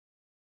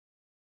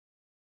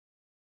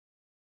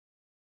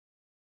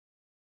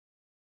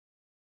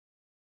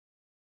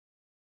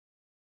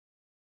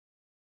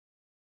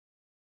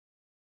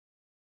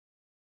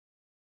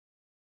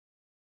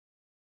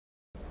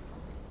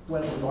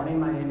Well, good morning.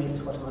 My name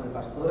is José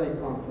Manuel. I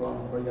come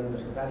from Florida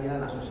Universitaria,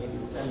 an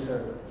associated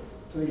center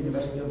to the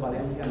University of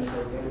Valencia and the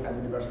Technical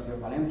University of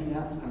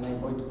Valencia, and I'm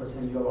going to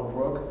present you our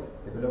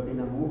work developing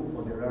a MOOC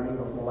for the learning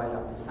of mobile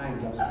app design,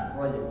 the upskill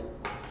project.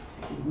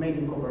 It's made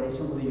in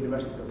cooperation with the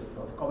University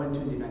of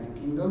Coventry in the United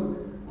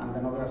Kingdom and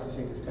another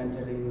associated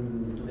center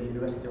to the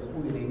University of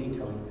Udine in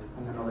Italy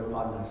and another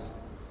partners.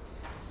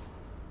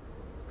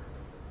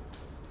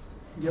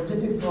 The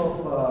objective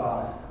of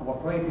our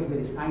project is the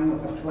design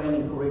of a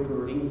training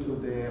curriculum linked to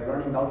the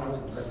learning outputs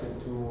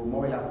interested to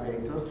mobile app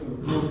creators to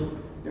improve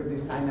their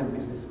design and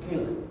business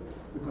skill.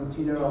 We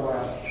consider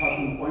our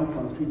starting point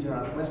from three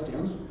general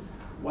questions.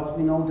 Once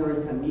we know there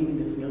is a need in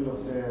the field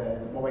of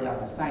the mobile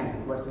app design,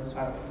 the questions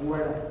are: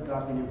 where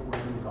does the new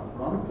curriculum come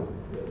from?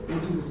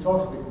 Which is the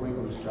source of the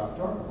curriculum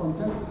structure,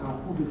 contents,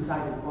 and who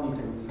decides the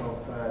contents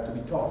to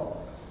be taught?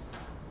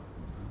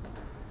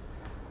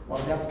 Well,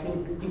 the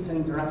upskill is an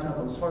international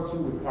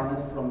consortium with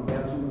partners from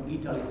Belgium,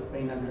 Italy,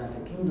 Spain, and the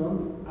United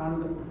Kingdom.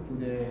 And in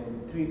the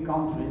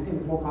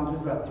four countries,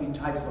 there are three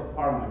types of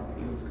partners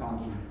in each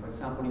country. For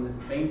example, in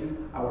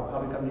Spain, our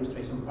public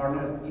administration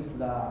partner is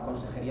la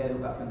Consejería de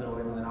Educación del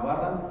Gobierno de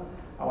Navarra.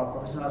 Our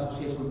professional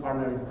association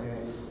partner is the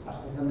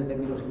Asociación de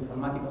Técnicos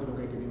Informáticos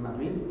located in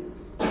Madrid.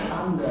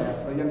 And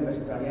Florida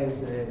Universitaria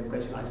is the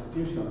educational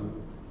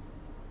institution.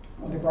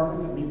 All the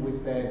partners agree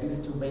with these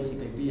two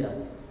basic ideas: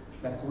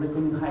 that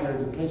curriculum in higher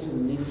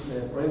education needs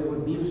project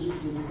reviews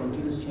due to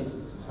continuous changes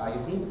in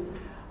society,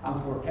 and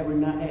for every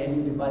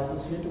new device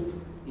issued,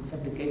 its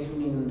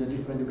application in the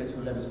different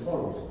education levels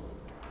follows.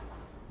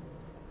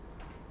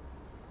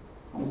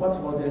 And what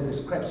about the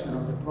description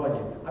of the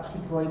project?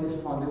 Upskill project is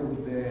funded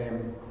with the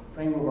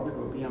framework of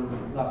European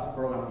Plus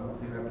program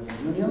of the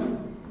European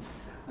Union,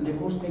 and the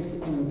course takes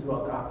into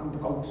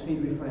account three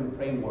different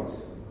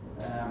frameworks.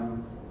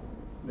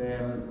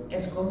 The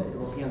ESCOM, the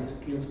European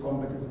Skills,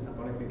 Competences and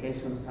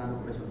Qualifications and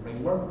Occupation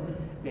Framework,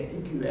 the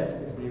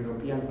EQF, is the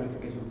European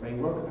Qualification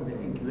Framework, and the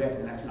NQF,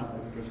 the National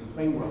Qualification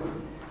Framework.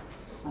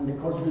 And the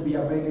course will be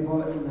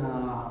available in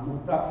a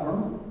MOOC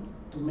platform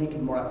to make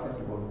it more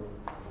accessible.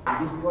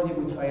 In this project,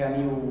 we try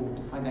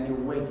to find a new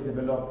way to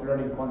develop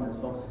learning content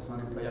focuses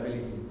on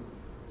employability.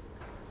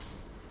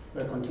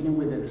 We're continuing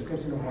with the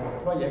description of our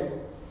project.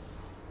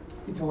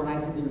 It's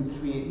organized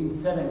in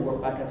 7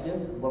 work packages.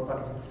 Work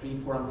packages 3,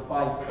 4, and 5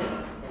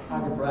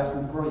 are the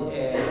production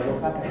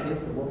work packages.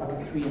 The work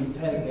package 3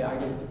 entails the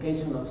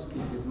identification of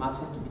skills with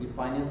matches to be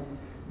defined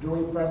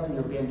during first the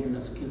European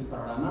Union Skills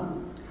Panorama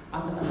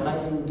and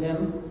analyzing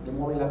them the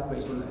mobile app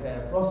creation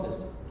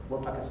process.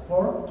 Work package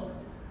 4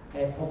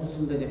 focuses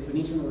on the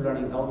definition of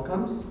learning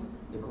outcomes,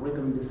 the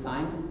curriculum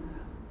design,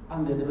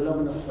 and the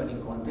development of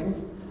training contents.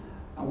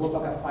 And work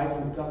package 5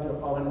 includes the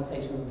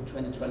organization of the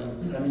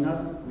 2020 seminars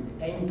with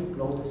the aim to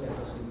close the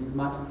sectors with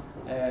match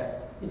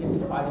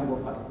identified in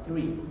work package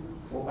 3.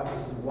 Work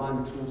packages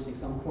 1, 2,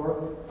 6, and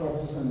 4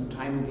 focuses on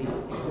timely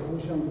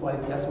execution,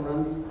 quality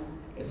assurance,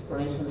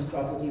 exploration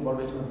strategy,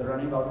 evaluation of the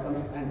learning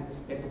outcomes, and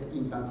expected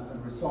impact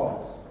and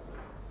results.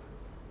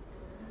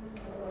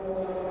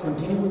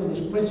 Continuing with the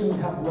description,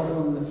 we have worked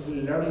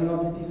on learning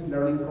objectives,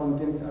 learning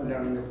contents, and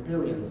learning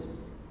experience.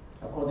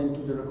 According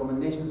to the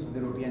recommendations of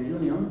the European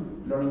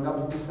Union, learning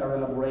objectives are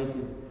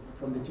elaborated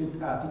from the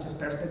teacher's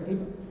perspective,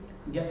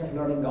 just as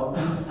learning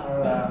outcomes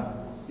are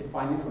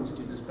defined from the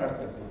student's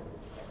perspective.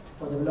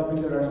 For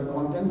developing the learning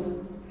contents,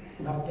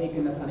 we have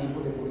taken as an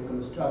input the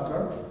curriculum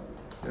structure.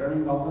 The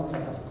learning outcomes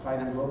are classified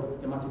and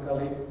grouped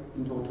thematically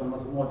into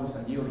autonomous modules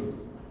and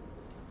units.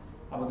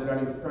 About the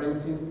learning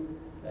experiences,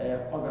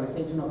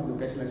 organization of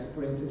educational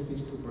experiences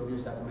is to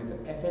produce a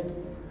cumulative effect,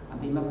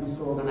 and they must be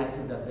so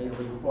organized that they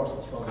reinforce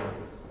each other.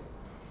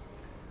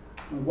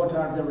 And what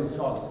are the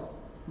results?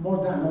 More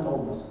than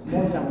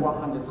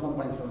 100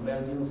 companies from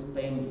Belgium,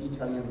 Spain,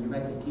 Italy, and the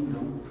United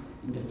Kingdom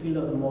in the field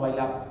of the mobile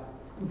app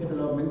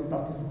development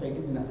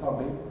participated in a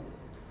survey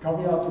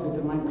carried out to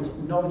determine which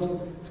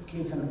knowledges,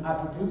 skills, and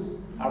attitudes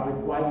are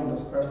required in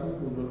those persons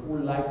who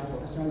would like to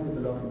professionally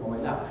develop a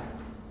mobile app.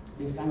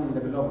 Design and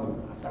development.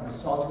 As a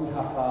result, we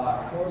have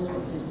a course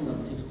consisting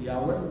of 60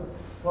 hours,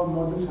 4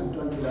 modules, and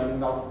 20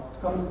 learning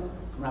outcomes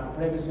from a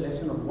previous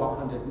selection of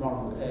 100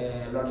 more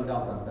learning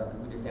outcomes that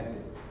we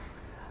detected.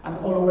 And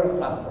all over a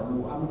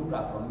platform, a MOOC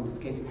platform, in this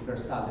case it's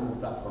Versal, the MOOC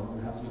platform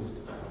we have used.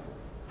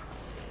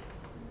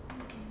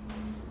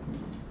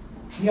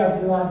 Here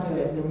you are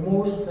the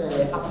most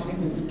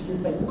appreciated skills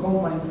by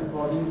companies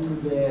according to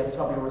the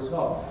survey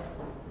results.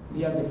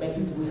 They are the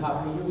basis we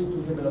have used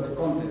to develop the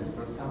contents.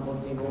 For example,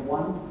 table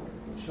 1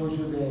 shows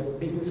you the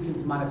business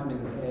skills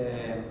management,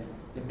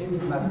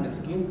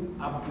 skills.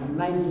 Up to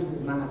 9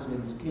 business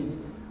management skills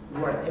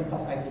were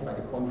emphasized by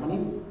the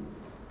companies.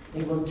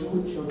 Table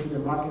 2 shows you the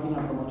marketing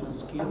and promotion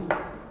skills.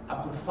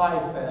 Up to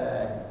 5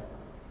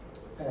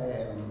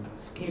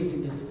 skills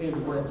in this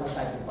field were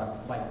emphasized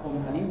by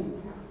companies.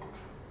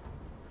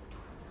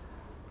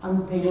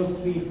 And table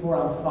 3, 4,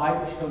 and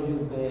 5 shows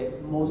you the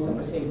most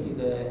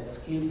appreciated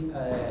skills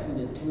in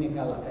the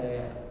technical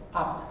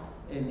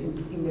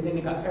in the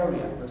technical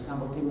area. For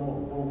example, table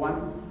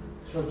 1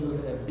 shows you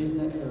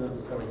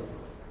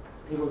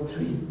Table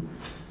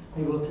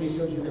 3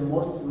 shows you the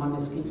most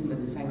demanding skills in the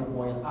design of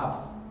mobile apps.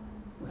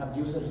 We have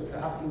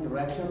app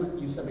interaction,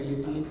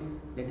 usability,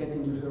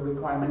 detecting user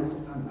requirements,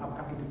 and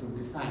architecture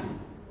design.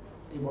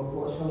 Table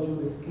 4 shows you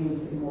the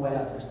skills in mobile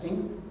app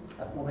testing,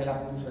 as mobile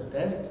app user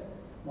test,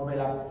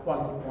 mobile app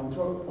quality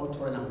control, fault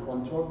tolerance and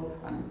control,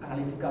 and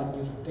analytical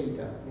use of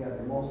data. They are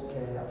the most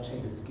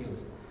appreciated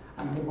skills.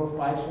 And Table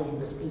 5 shows you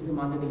the skills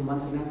demanded in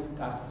maintenance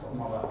tasks of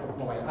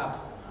mobile apps.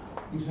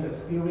 User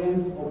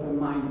experience, open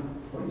mind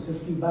for user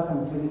feedback,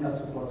 and technical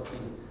support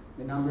skills.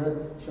 The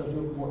number shows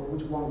you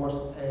which one was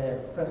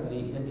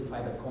firstly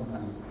identified by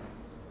companies.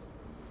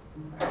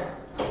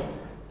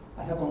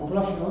 As a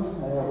conclusions,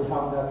 we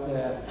have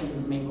that three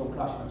main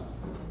conclusions.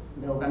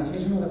 The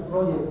organization of the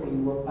project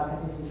in work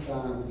packages is,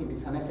 I think,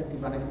 is an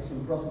effective and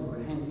efficient process of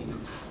enhancing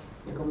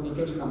the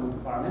communication among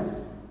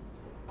partners.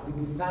 The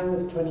design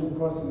of training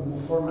course in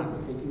new format,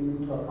 taking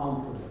into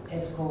account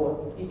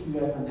ESCO,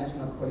 EQF, and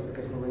national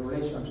qualification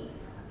regulations,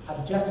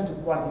 adjusted to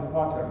quality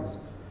patterns,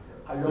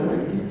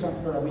 allowing this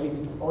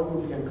transferability to all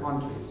European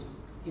countries,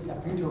 is a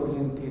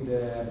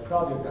future-oriented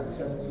project that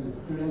serves as an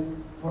experience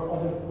for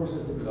other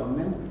courses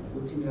development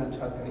with similar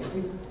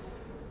characteristics.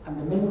 And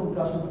the main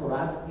conclusion for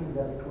us is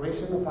that the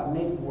creation of a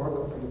network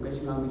of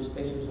educational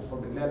administrations at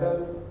public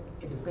level,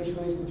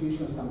 educational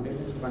institutions and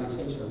business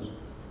organizations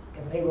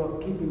capable of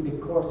keeping the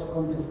course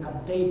contents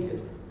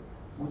updated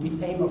with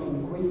the aim of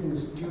increasing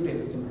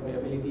students'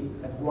 employability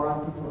is a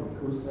guarantee for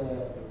course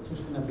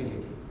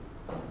sustainability.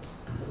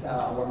 That's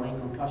our main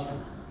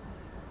conclusion.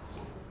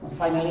 And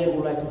finally, I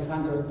would like to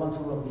thank the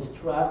responsible of this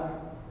track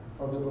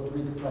for the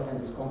opportunity to attend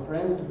this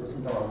conference to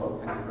present our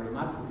work. Thank you very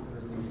much. It's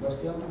an interesting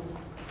question.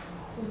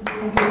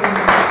 Thank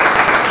you.